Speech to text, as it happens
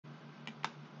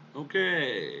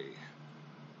Okay,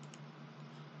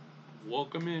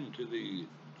 welcome into the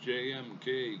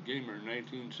JMK Gamer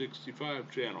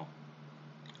 1965 channel.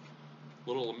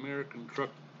 Little American Truck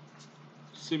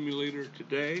Simulator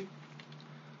today,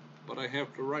 but I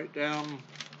have to write down,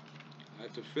 I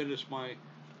have to finish my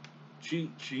cheat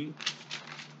sheet,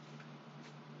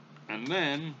 and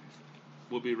then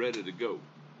we'll be ready to go.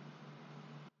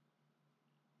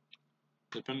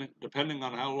 Depending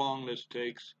on how long this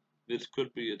takes, this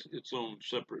could be its own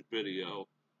separate video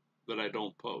that I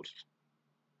don't post.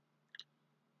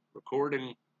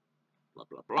 Recording, blah,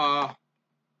 blah, blah,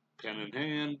 pen in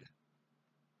hand,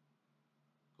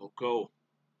 go.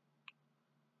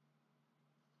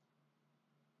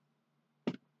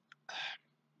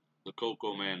 The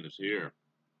Cocoa Man is here.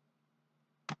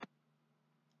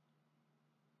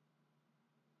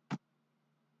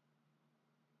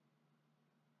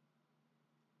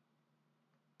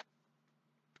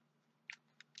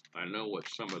 I know what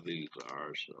some of these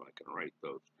are, so I can write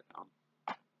those down.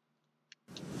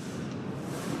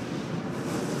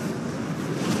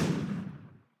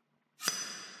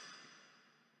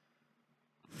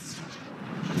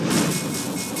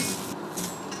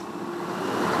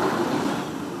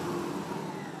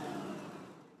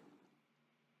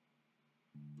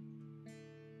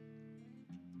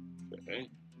 Okay.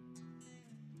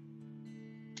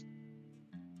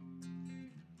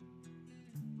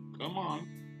 Come on.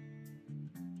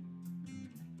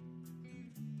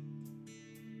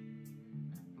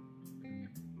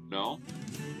 No.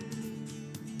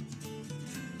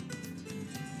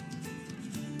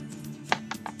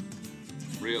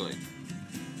 Really?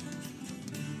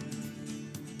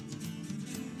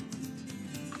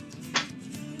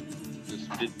 This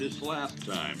did this last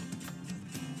time.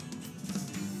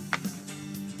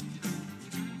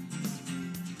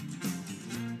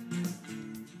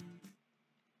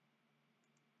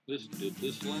 This did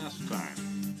this last time.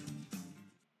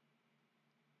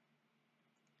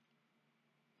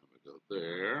 We go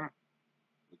there.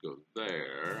 We go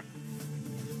there.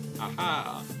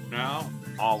 Aha! Now,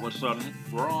 all of a sudden,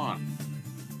 we're on.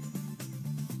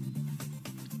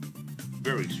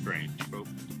 Very strange, folks.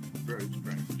 Very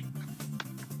strange.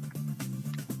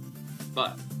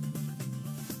 But,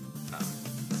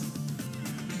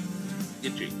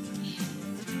 itchy.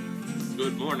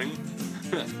 Good morning.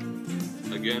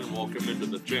 Again, welcome into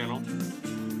the channel.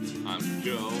 I'm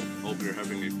Joe. Hope you're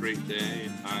having a great day.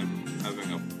 I'm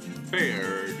having a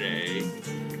fair day.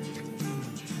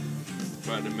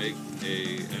 Trying to make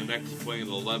an X-Plane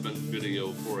 11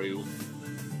 video for you.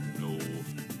 No.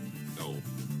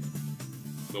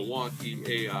 The wonky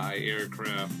AI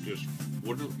aircraft just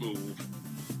wouldn't move.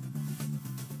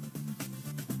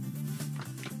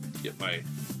 Get my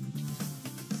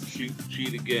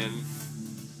sheet again.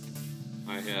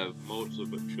 I have most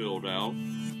of it filled out.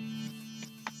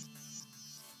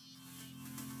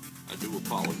 I do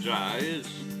apologize.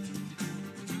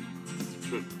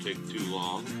 Shouldn't take too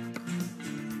long.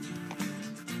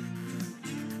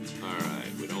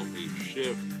 Alright, we don't need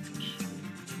shift.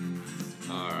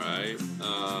 Alright,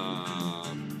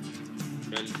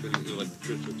 engine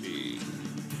electricity.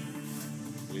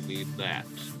 We need that.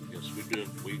 Yes, we do.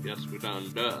 Yes, we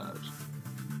done does.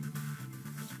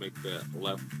 Let's make that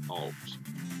left alt.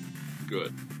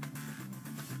 Good.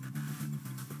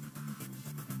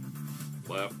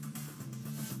 Left.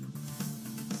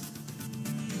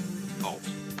 Alt.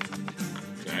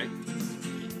 Okay.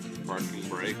 Parking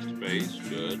brake space.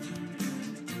 Good.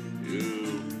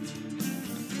 You.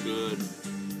 Good.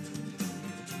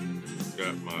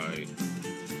 Got my.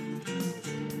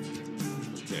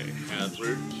 Okay.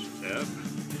 Hazards. F.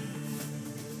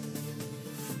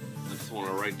 I just want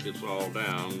to write this all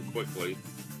down quickly.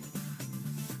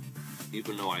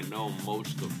 Even though I know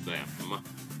most of them.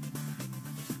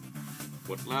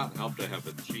 Would not help to have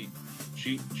a cheat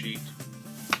sheet.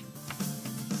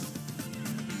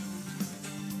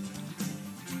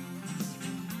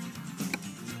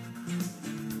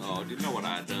 Oh, do you know what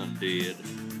I done did?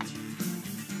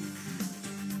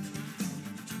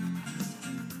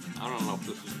 I don't know if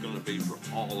this is going to be for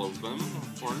all of them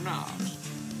or not.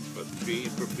 But B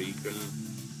for beacon.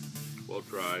 We'll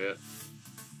try it.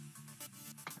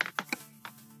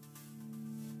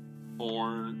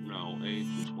 Horn, no, H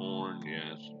is horn,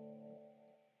 yes.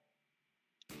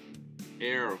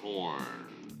 Air horn.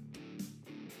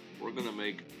 We're gonna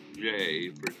make J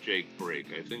for Jake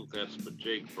brake. I think that's the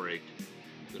Jake brake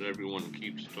that everyone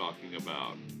keeps talking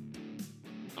about.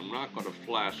 I'm not gonna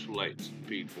flash lights at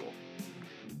people.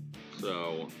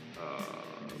 So,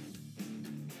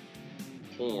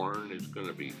 horn is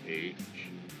gonna be H.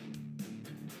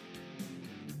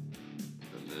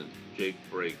 And then J. Jake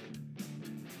brake.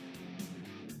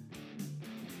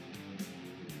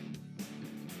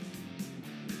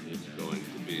 It's going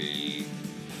to be,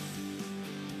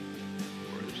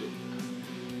 where is it?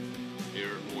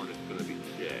 Air Hornet's going to be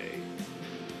J.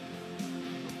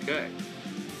 Okay.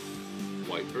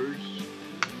 Wipers.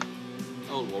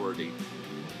 Oh lordy.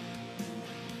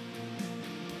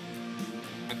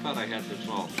 I thought I had this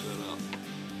all set up.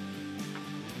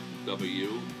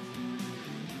 W.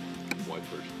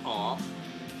 Wipers off.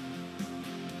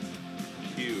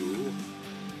 Q.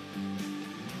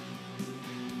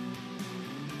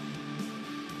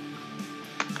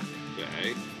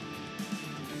 Okay.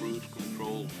 Cruise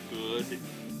control good.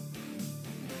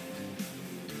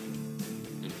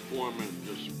 Informant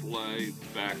display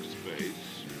backspace.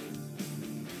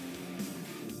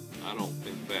 I don't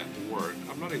think that worked.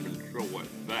 I'm not even sure what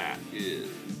that is.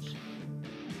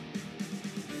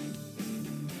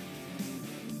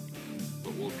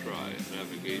 But we'll try it.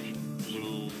 Navigation,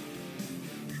 zoom,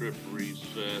 trip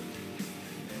reset.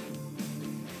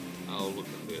 Oh, look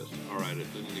at this. Alright,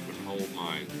 it didn't even hold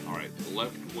my... Alright, the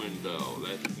left window,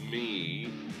 that's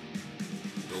me.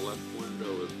 The left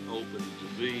window is open to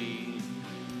Z.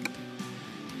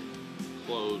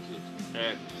 Close is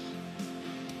X.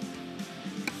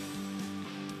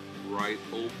 Right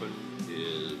open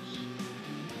is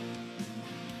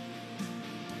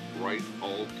right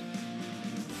alt.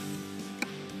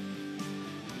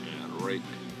 And right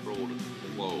control to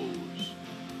close.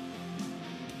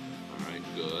 Alright,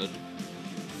 good.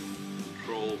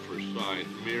 Control for side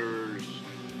mirrors.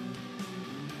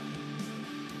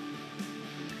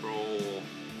 Control.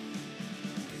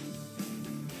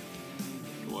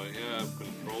 Do I have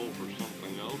control for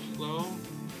something else though?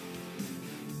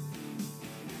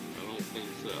 I don't think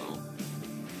so.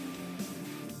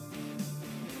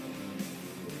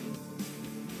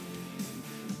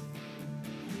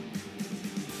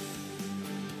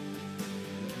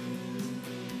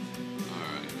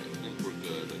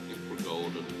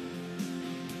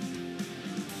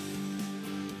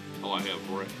 I have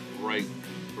right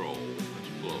control. Let's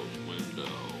close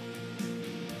window.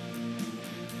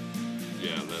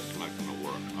 Yeah, that's not going to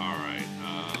work. All right.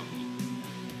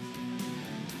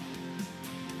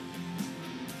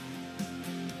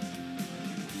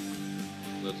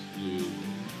 Let's do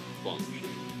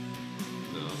function.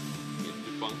 No, can't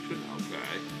do function.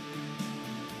 Okay.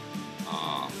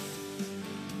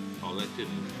 Oh, that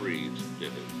didn't freeze, did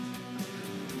it?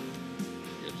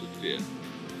 Yes, it did.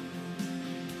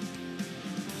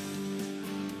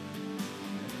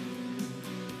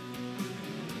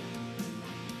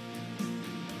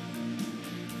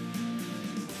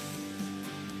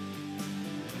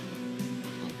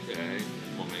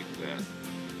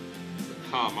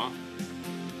 Comma,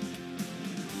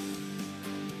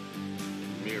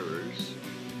 mirrors,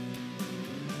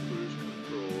 cruise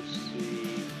control C,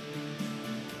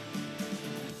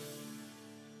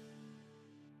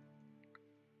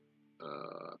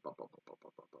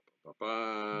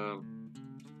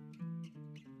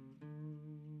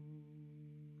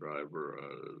 driver,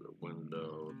 the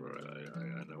window,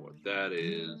 I know what that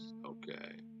is,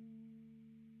 okay,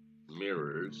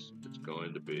 mirrors, it's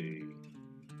going to be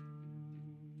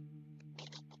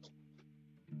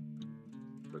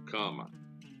the comma.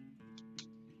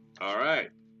 All right.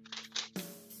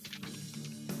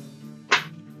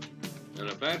 And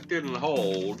if that didn't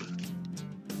hold,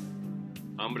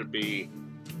 I'm going to be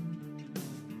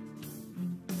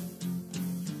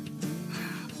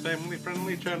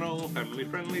family-friendly channel,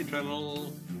 family-friendly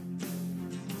channel.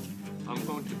 I'm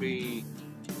going to be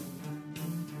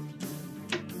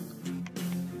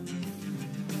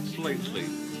slate sleep.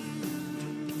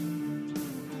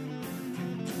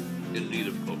 In need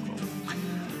of cocoa.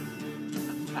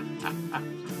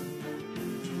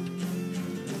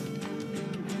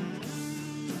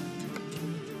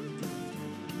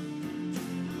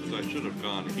 Because I should have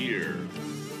gone here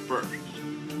first.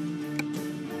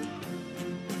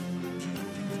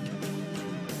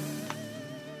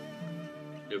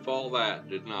 If all that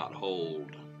did not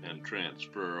hold and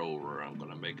transfer over, I'm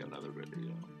going to make another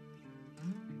video.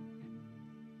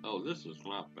 Oh, this has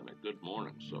not been a good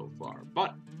morning so far,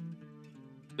 but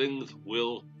things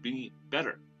will be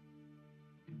better.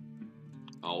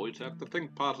 Always have to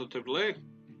think positively.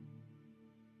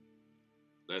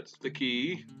 That's the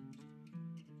key.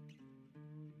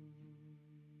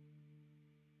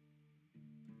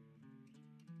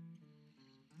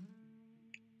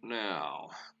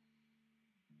 Now,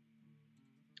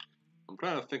 I'm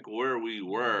trying to think where we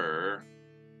were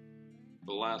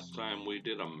the last time we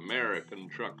did American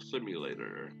Truck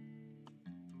Simulator.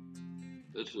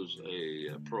 This is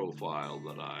a profile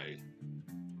that I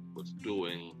was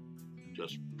doing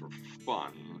just for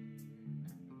fun.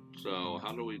 So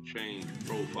how do we change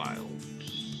profiles?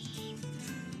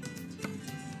 I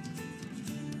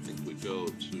think we go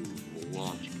to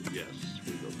launch, yes,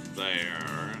 we go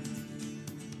there.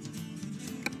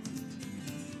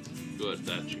 Good,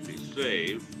 that should be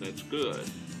saved, that's good.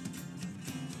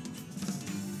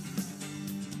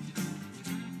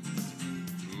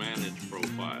 Manage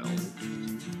profiles.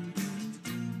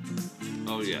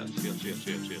 Oh yes.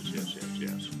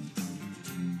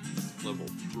 Level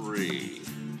 3.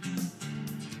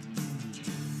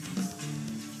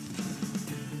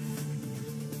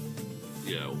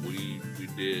 Yeah, we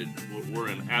did, we're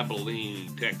in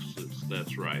Abilene, Texas,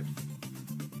 that's right.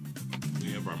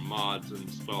 We have our mods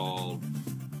installed.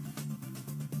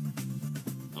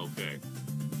 Okay.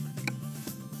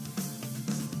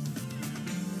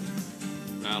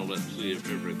 Now let's see if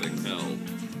everything held.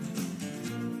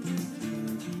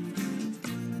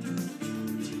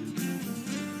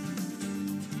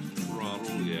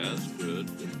 Throttle, yes, good.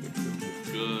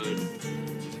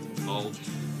 Alt,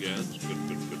 yes,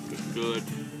 good.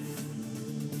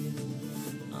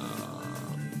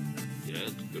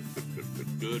 Yes,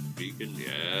 good. Beacon,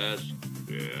 yes.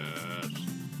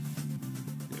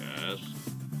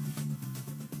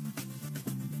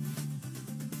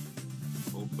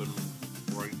 Open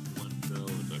right window,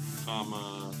 the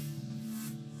comma.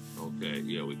 Okay,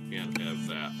 yeah, we can't have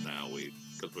that now,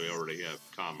 because we already have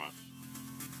comma.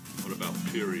 What about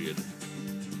period?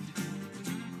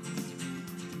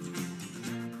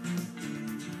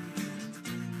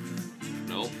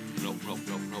 Nope.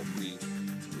 We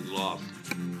lost.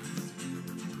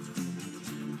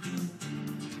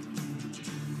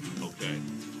 Okay.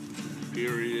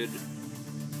 Period.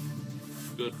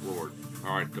 Good Lord.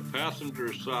 All right, the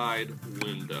passenger side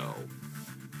window.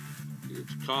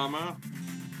 It's comma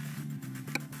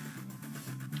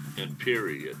and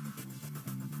period.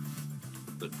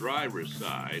 The driver's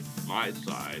side, my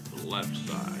side, the left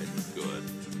side, good.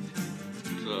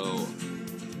 So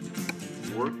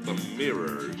work the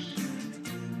mirrors.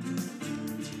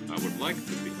 I would like it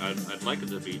to be, I'd like it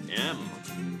to be M.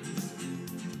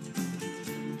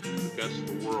 But that's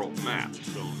the world map,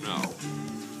 so no.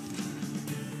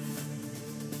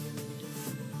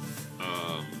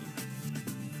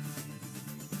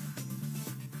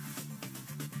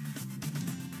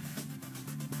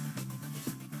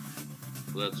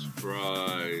 Let's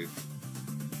try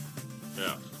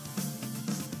F.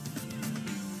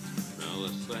 Now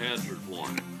that's the hazard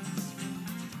warning.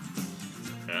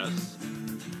 S.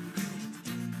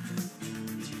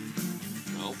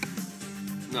 Nope.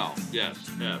 No. Yes.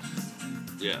 S.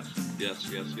 Yes. Because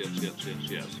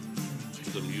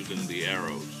I'm using the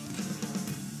arrows.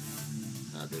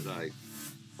 Now, did I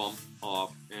bump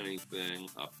off anything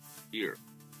up here?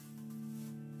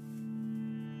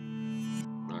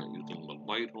 Not using the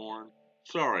light horn.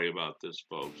 Sorry about this,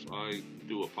 folks. I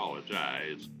do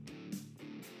apologize.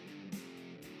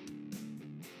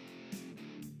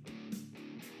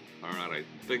 Alright, I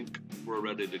think we're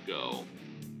ready to go.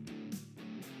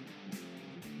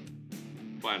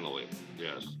 Finally,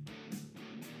 yes.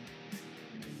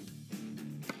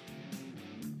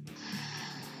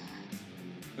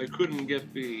 I couldn't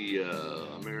get the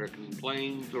American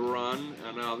plane to run,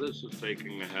 and now this is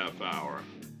taking a half hour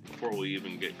before we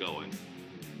even get going.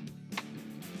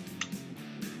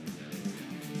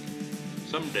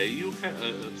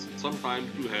 Sometimes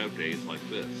you have days like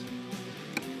this.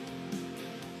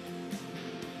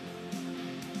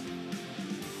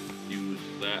 Use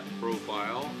that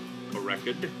profile,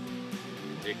 corrected.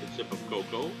 Take a sip of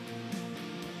cocoa.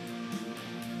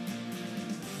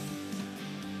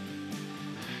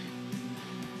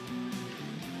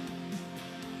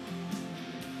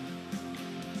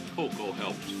 Cocoa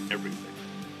helps everything,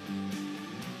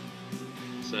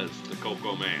 says the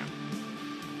Cocoa Man.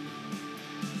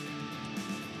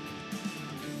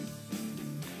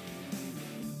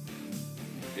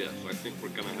 Yes, I think we're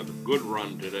going to have a good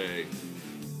run today.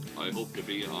 I hope to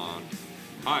be on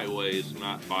highways,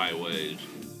 not byways.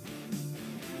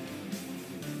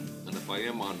 And if I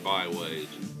am on byways,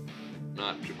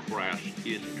 not to crash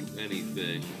into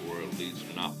anything, or at least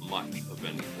not much of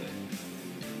anything.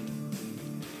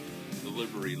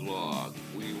 Delivery log.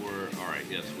 Alright,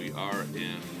 yes, we are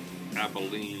in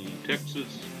Abilene,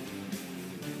 Texas.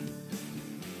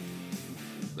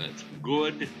 That's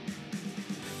good.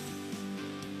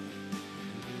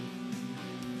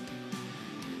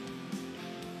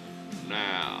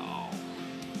 Now,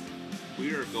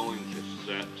 we are going to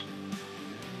set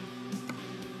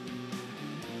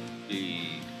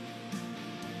the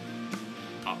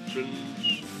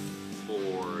options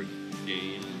for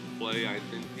game display, I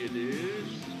think it is.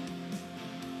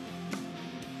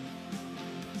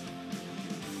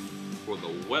 For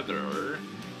the weather,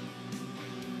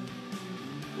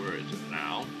 where is it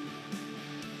now?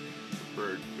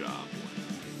 Bird job.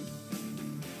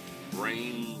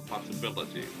 Rain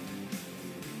possibility.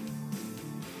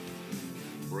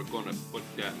 We're going to put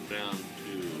that down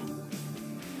to,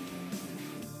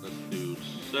 let's do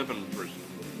 7%,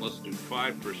 let's do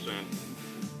 5%,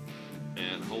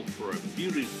 and hope for a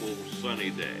beautiful sunny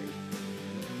day.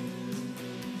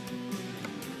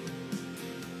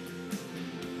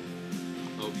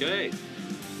 Okay,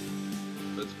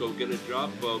 let's go get a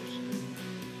job, folks.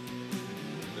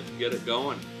 Let's get it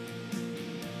going.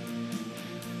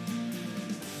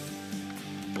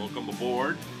 Welcome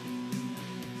aboard.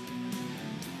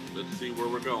 Let's see where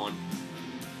we're going.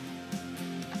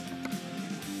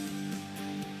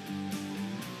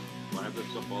 Glad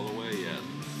that's up all the way yet.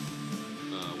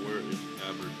 Where is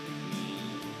Aberdeen?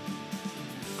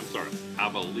 I'm sorry,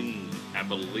 Abilene,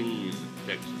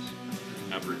 Texas.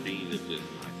 Aberdeen is in,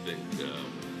 I think,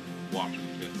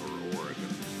 Washington or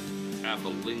Oregon.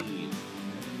 Abilene,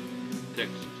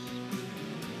 Texas.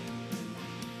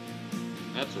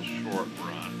 That's a short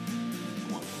run.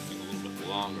 I want something a little bit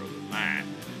longer than that.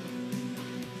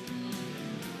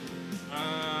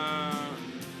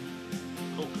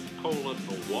 Coca-Cola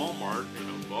to Walmart in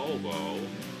a Volvo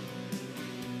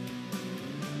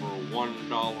for $1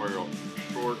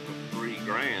 short of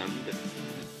 $3,000.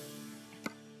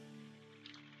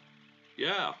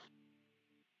 Yeah,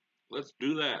 let's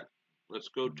do that. Let's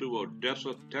go to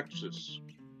Odessa, Texas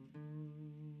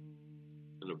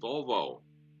in a Volvo.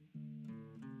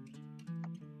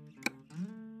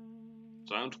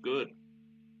 Sounds good.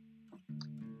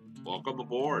 Welcome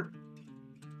aboard.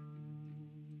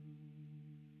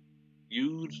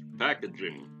 Used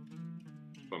packaging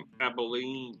from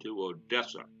Abilene to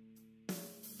Odessa.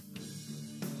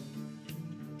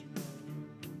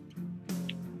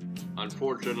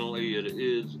 Unfortunately, it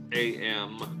is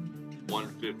AM,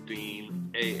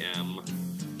 1:15 AM.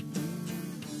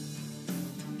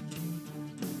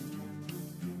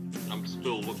 I'm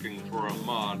still looking for a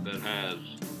mod that has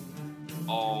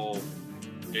all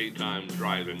daytime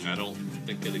driving. I don't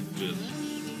think it exists,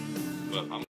 but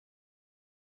I'm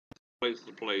place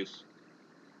to place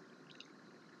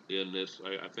in this.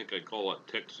 I think I call it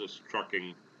Texas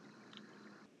trucking.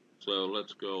 So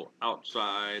let's go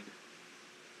outside.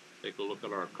 Take a look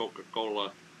at our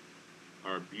Coca-Cola,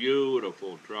 our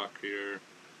beautiful truck here.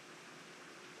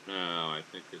 Now, I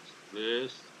think it's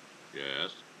this.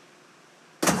 Yes.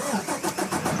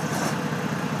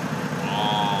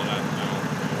 Oh, that sounds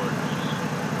gorgeous.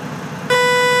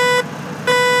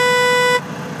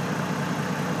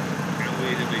 And we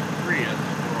have a Prius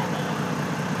for a horn.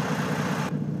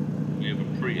 We have a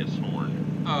Prius horn.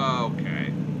 Okay.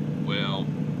 Well,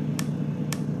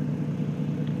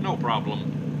 no problem.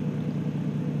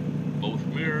 Both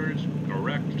mirrors,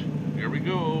 correct. Here we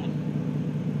go.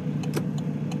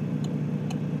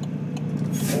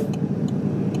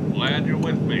 Glad you're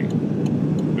with me,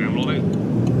 family.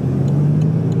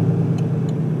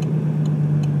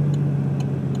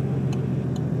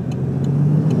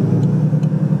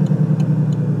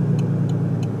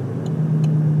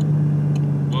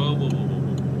 Whoa, whoa, whoa, whoa,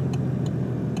 whoa.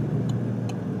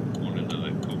 Going into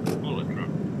that Coca-Cola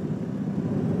truck.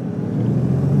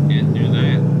 Can't do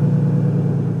that.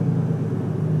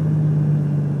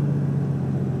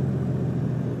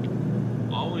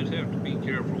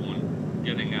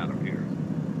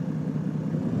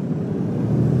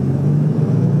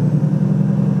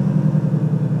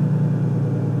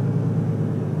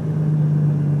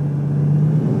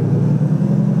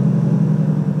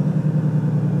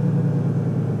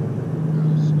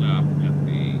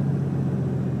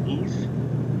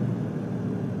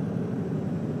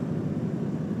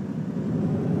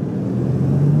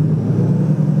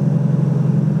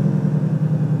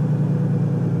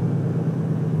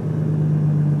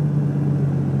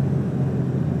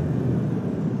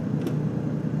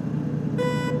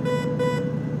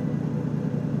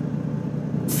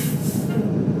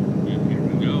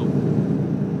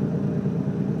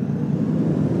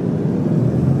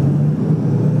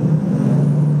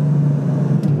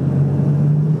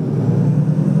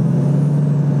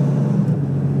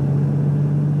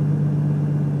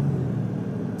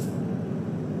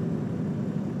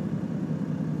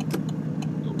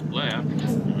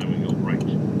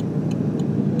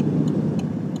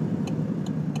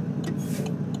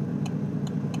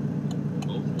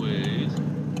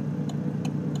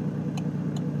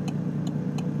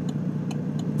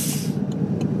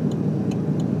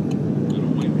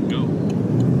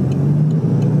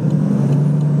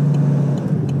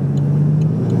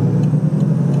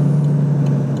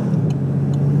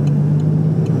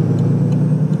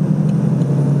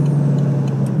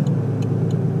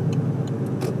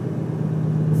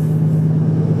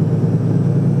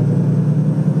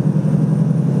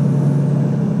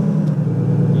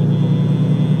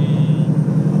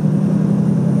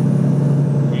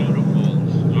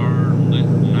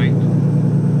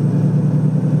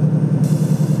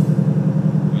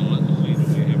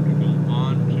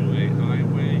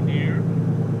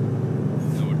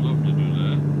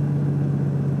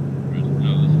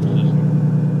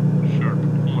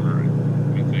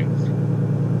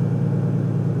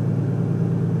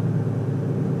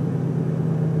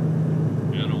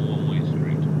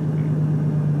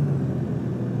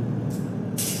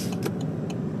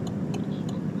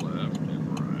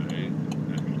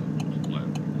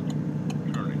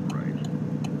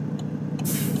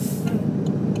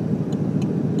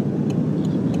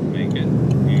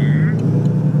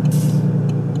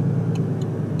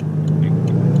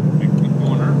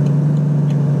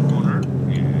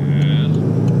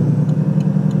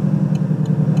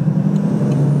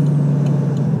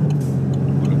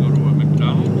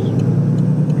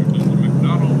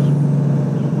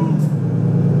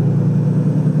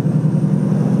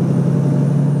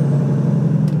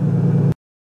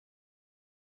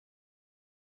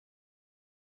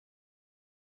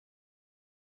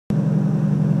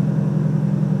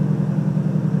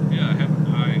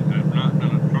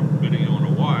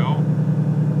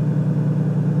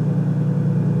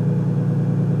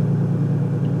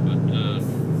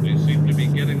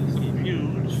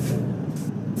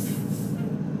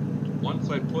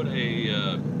 put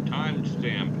a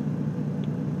timestamp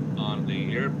on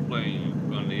the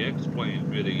airplane, on the X-plane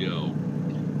video.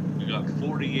 We got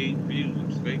 48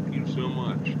 views. Thank you so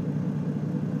much.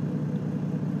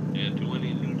 And to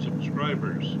any new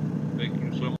subscribers, thank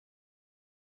you so much.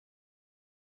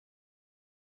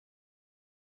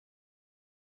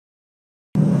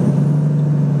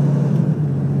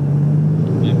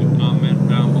 Leave a comment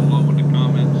down below in the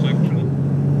comment section.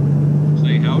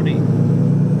 Say howdy.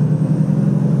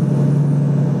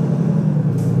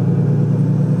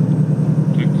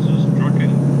 Texas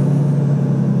trucking.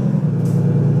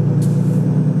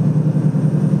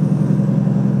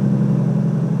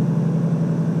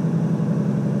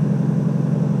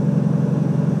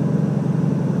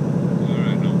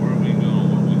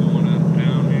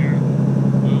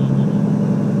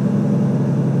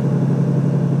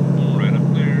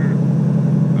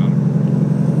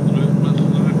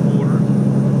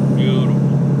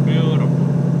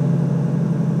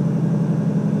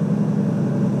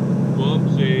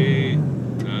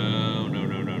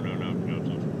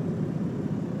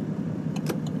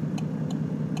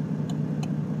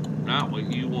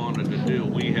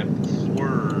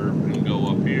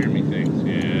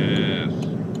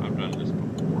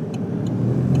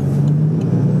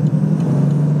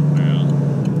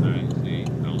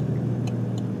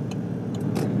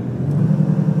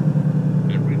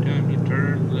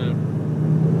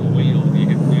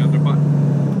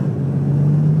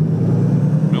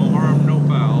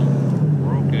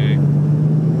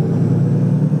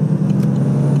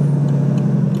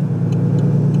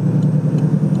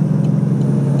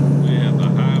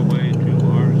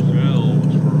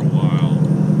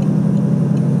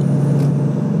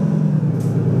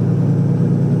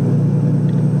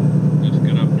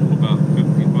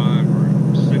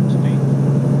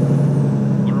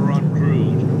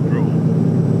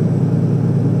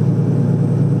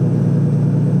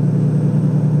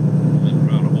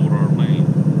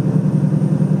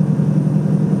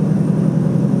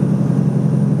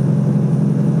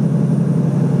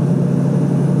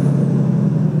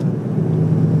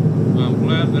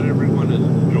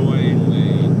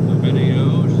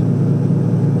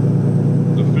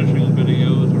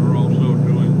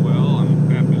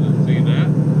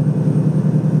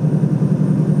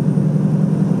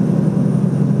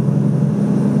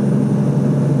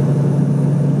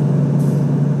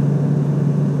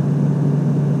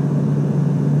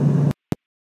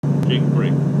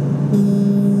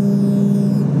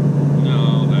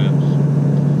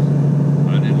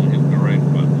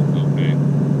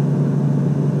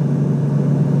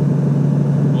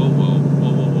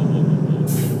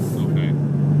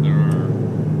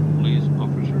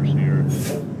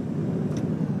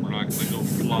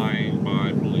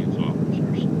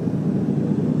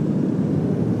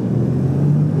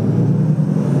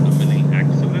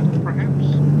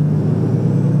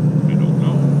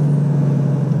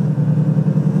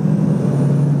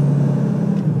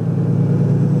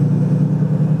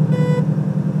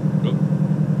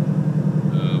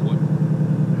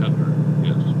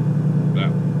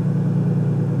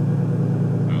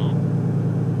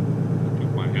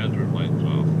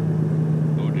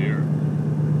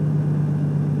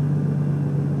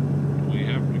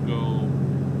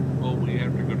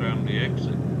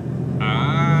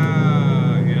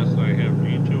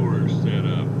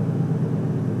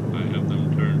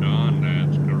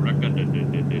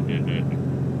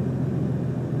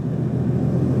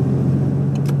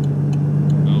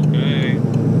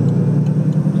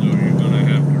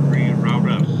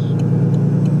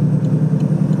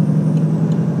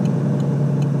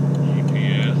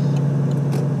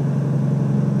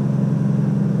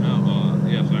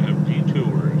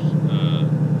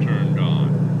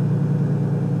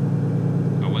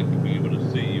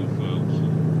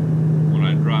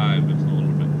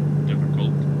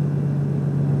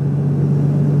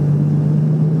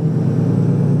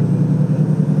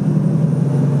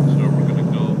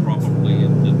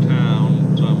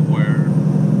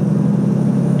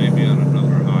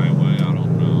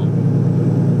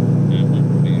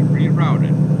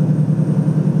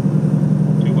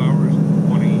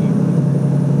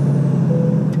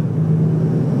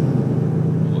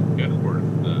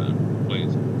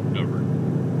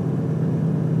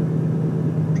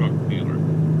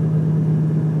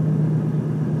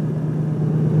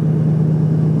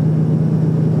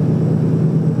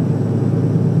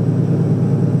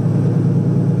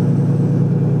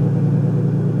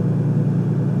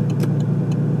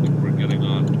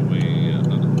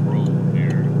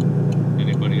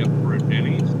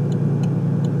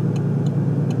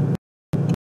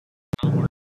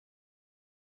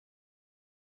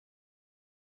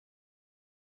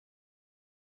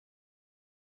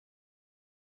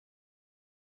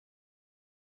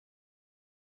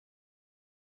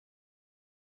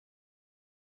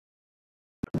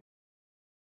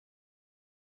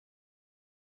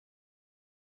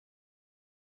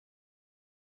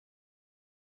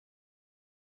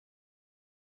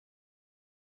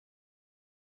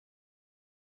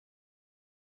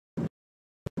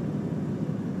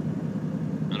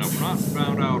 not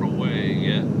found out a way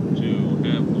yet to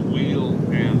have the wheel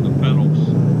and the pedals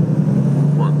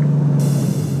work.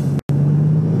 I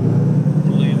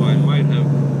believe I might have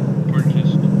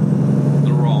purchased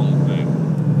the wrong thing.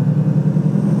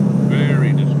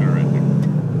 Very discouraging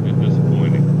and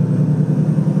disappointing.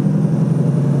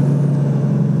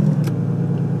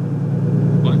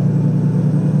 But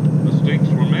mistakes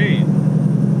were made.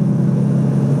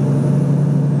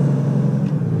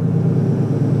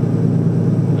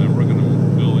 And we're going to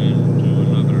go into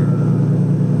another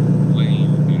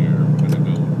lane here. We're going to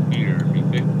go here, me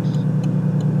fix.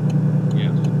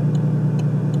 Yes.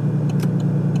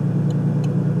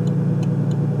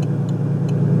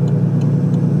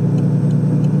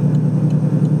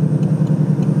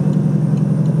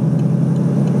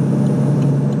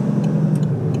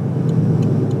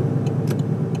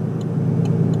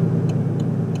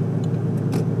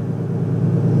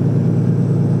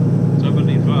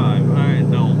 I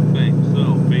don't think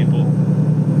so, people.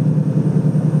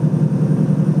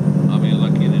 I'll be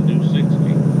lucky to do 60.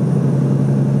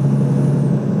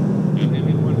 And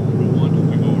anyone who wants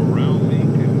to go around me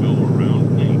can go around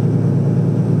me.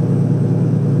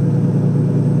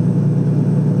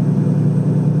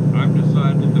 I've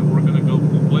decided that we're going to go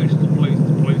from place to place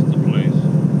to place to place,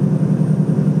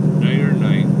 day or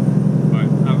night.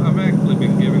 I've actually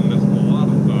been giving this a lot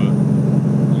of thought.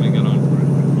 Let me get on cruise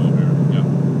control here. Yep.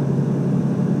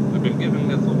 I've been giving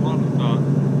this a lot of thought.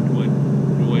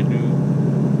 Do I do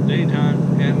daytime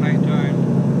and nighttime?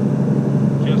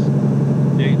 Just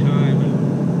daytime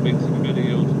and make some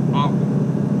videos off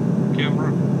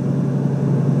camera?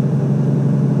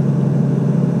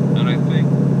 And I think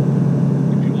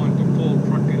if you want the full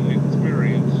trucking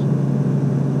experience,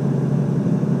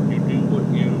 you do what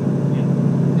you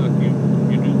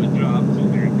do the jobs that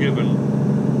you're given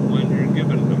when you're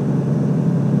given them.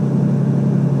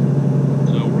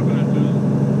 So we're gonna do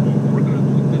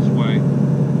it this way,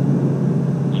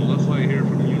 unless I hear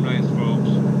from you nice folks.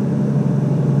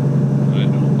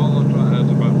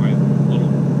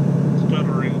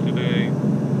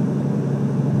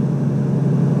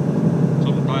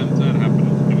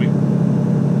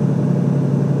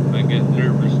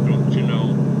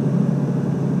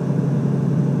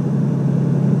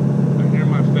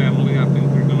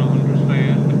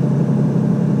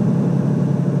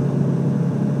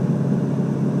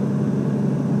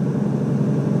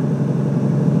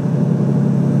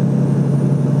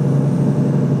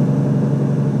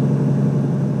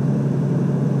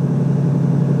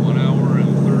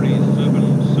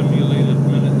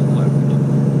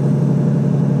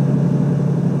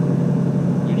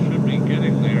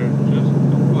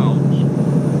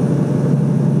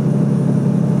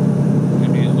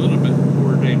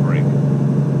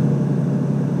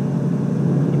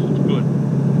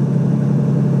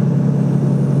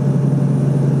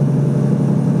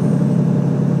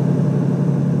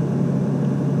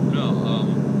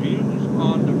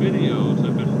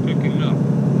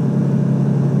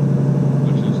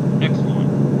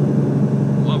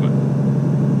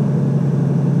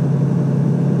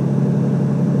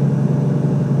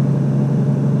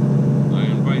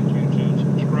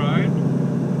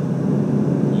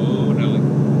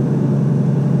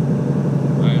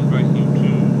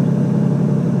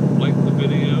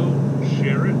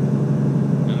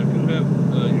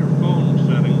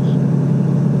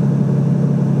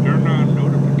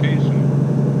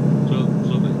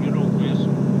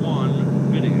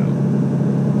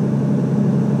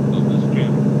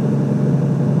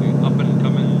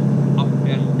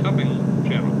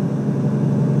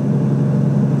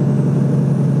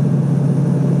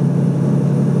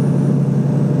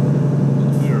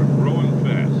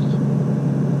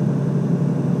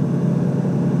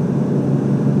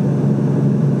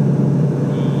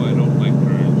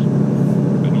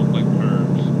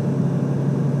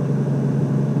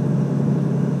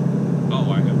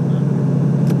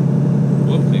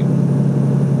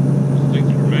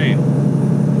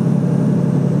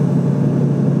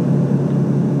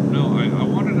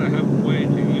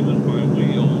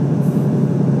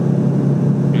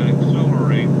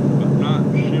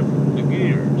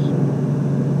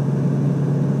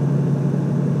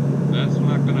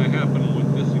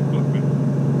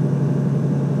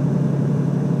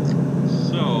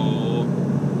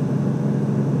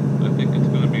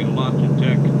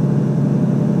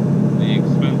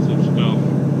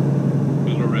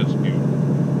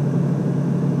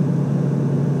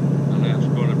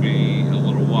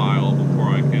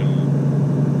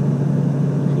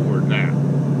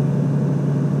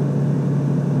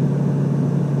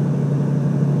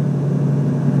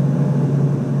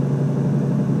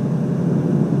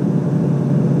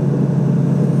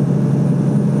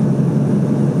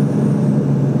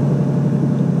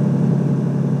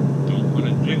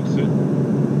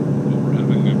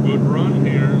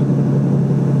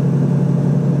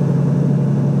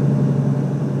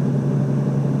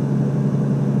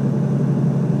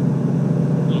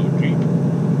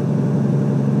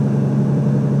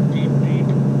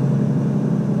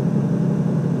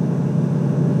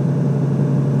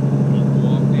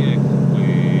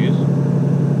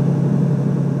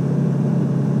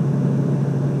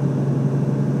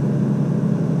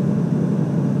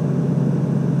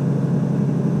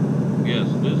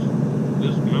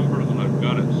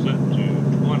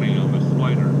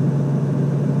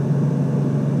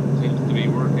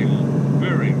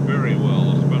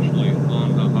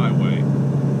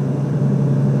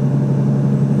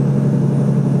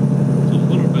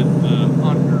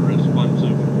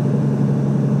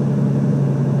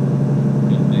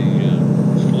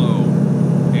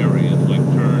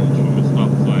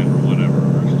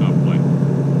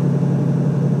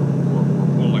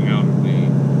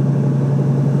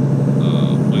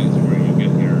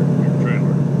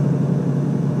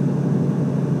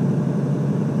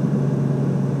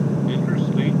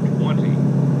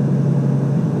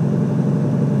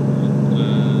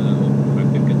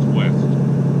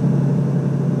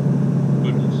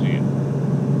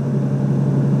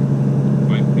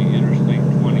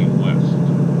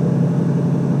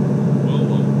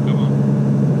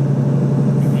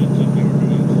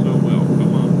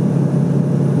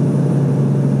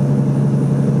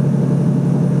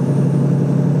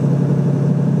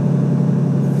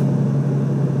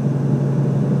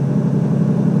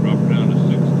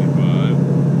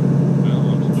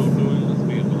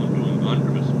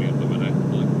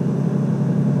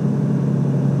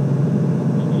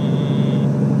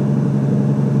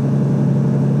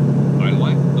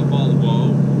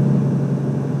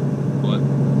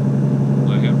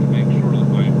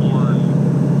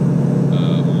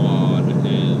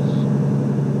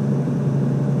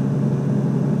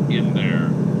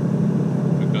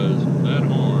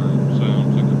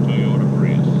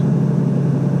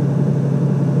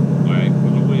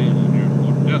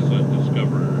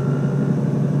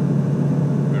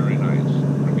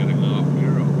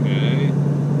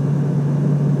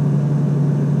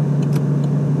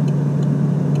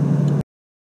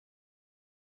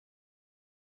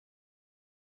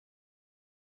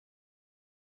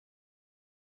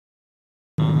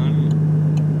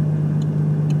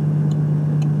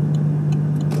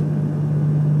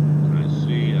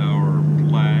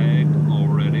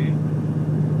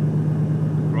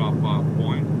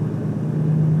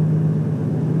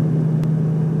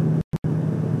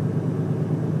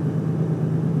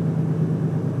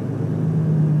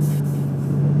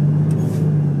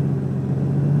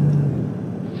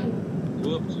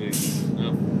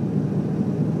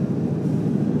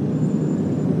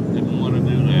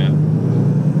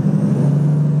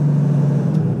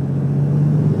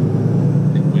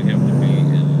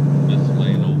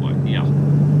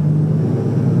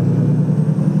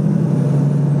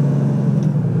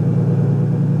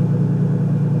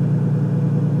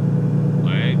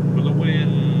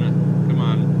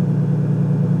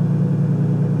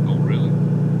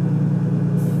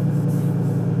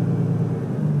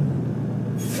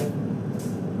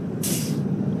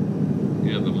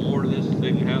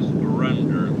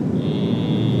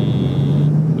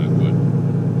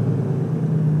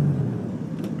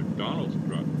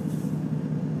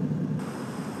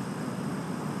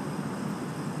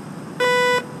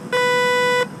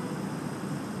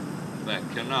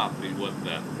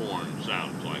 horn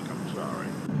sounds like. I'm sorry.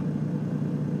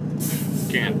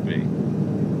 Can't be.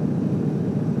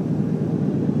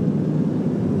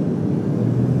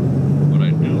 But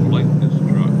I do like this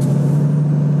truck.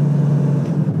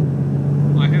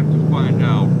 I have to find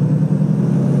out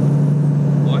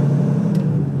what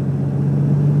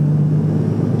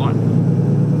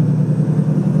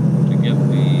to get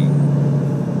the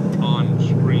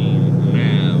on-screen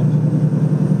nav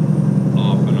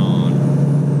off and on,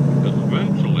 because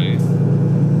eventually,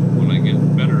 when I get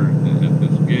better at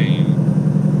this game,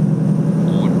 I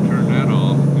want to turn that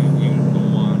off and use the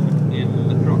one in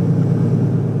the truck.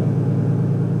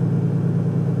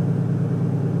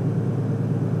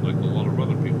 Like a lot of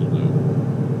other people do.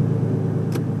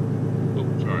 Oh,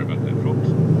 sorry about that, folks.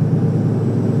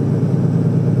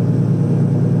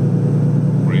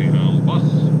 Greyhound bus.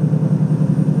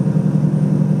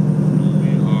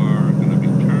 We are going to be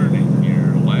turning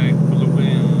here, lag for the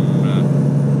wind,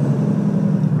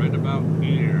 right about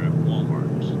here at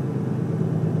Walmart's.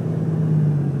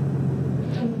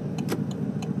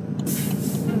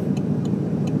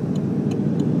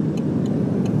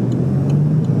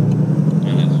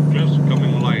 And it's just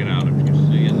coming light out, if you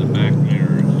see in the back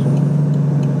mirrors.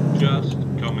 Just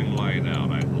coming light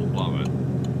out. I love it.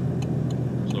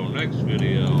 So next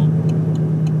video,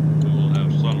 we will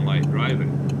have sunlight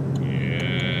driving.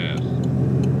 Yes.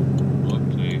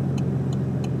 Whoopsie.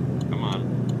 Come on.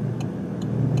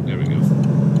 There we go.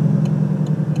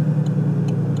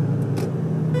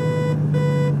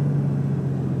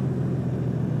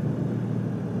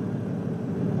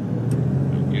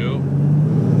 Thank you.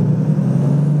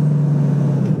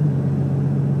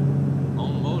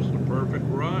 Almost a perfect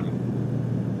run.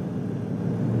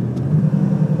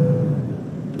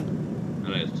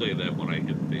 And I say that when I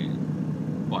hit the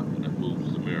button that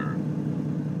moves the mirror.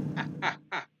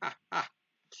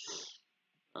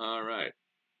 All right.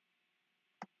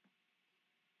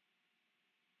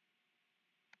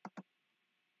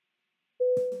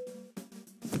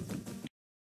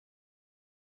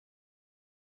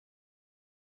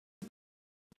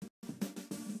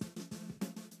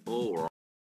 Oh,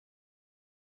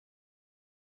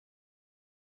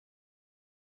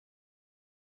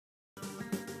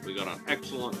 we got an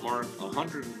excellent mark,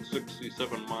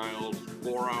 167 miles,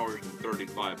 4 hours and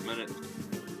 35 minutes.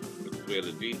 We had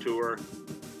a detour.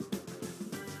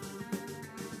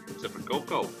 Except for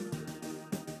Coco.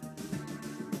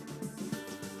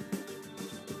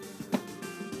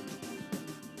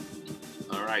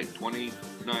 All right,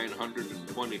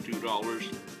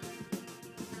 $2,922,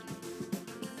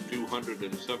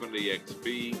 270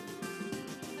 XP,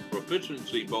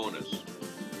 proficiency bonus,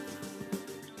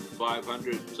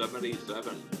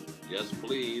 577. Yes,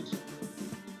 please.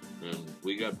 And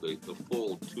we got the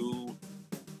full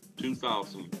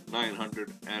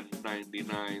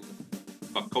 2,999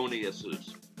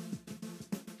 Baconiuses,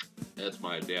 as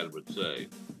my dad would say.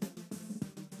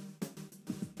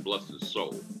 Bless his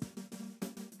soul.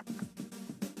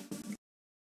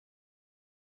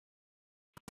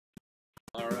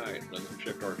 All right, let's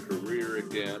check our career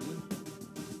again.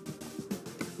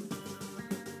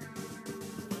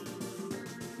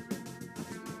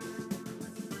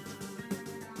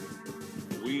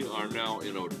 We are now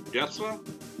in Odessa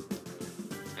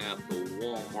at the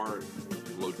Walmart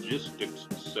Logistics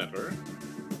Center.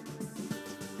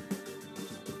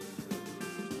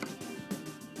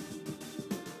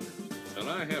 And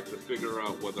I have to figure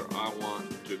out whether I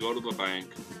want to go to the bank,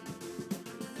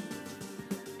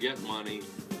 get money,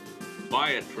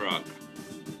 buy a truck,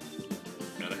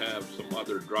 and have some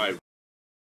other drivers.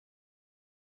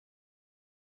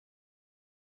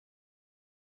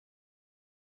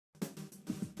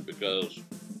 Because,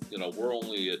 you know, we're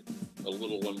only at a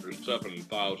little under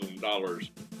 $7,000.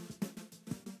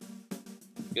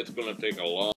 It's going to take a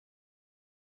long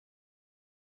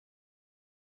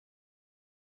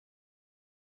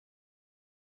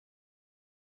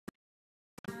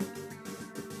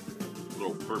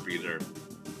little burpee there. It's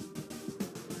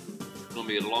going to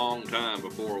be a long time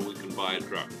before we can buy a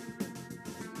truck.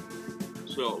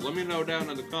 So let me know down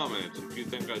in the comments if you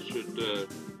think I should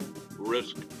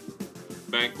risk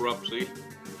bankruptcy,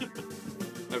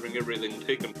 having everything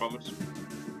taken from us,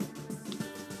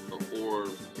 or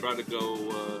try to go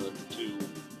to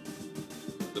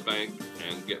the bank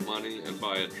and get money and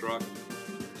buy a truck,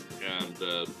 and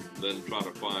then try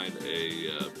to find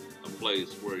a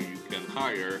place where you can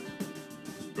hire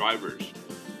drivers,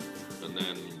 and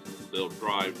then they'll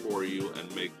drive for you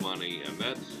and make money. And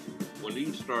that's when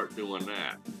you start doing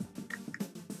that,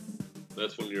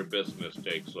 that's when your business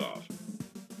takes off.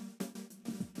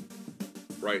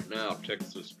 Right now,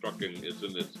 Texas trucking is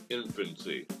in its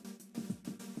infancy.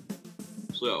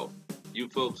 So, you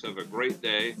folks have a great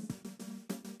day.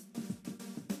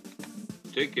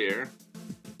 Take care.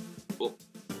 Oh,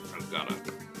 I've got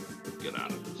to get out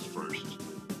of this first.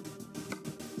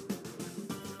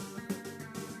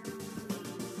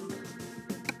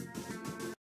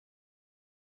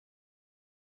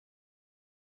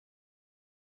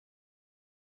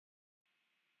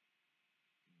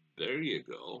 There you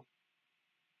go.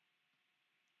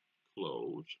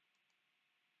 Close.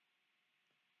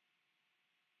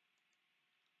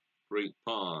 Great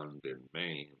Pond in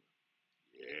Maine.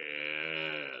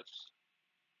 Yes.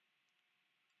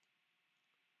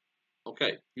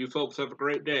 Okay, you folks have a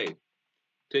great day.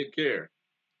 Take care.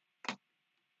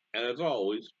 And as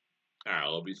always,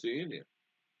 I'll be seeing you.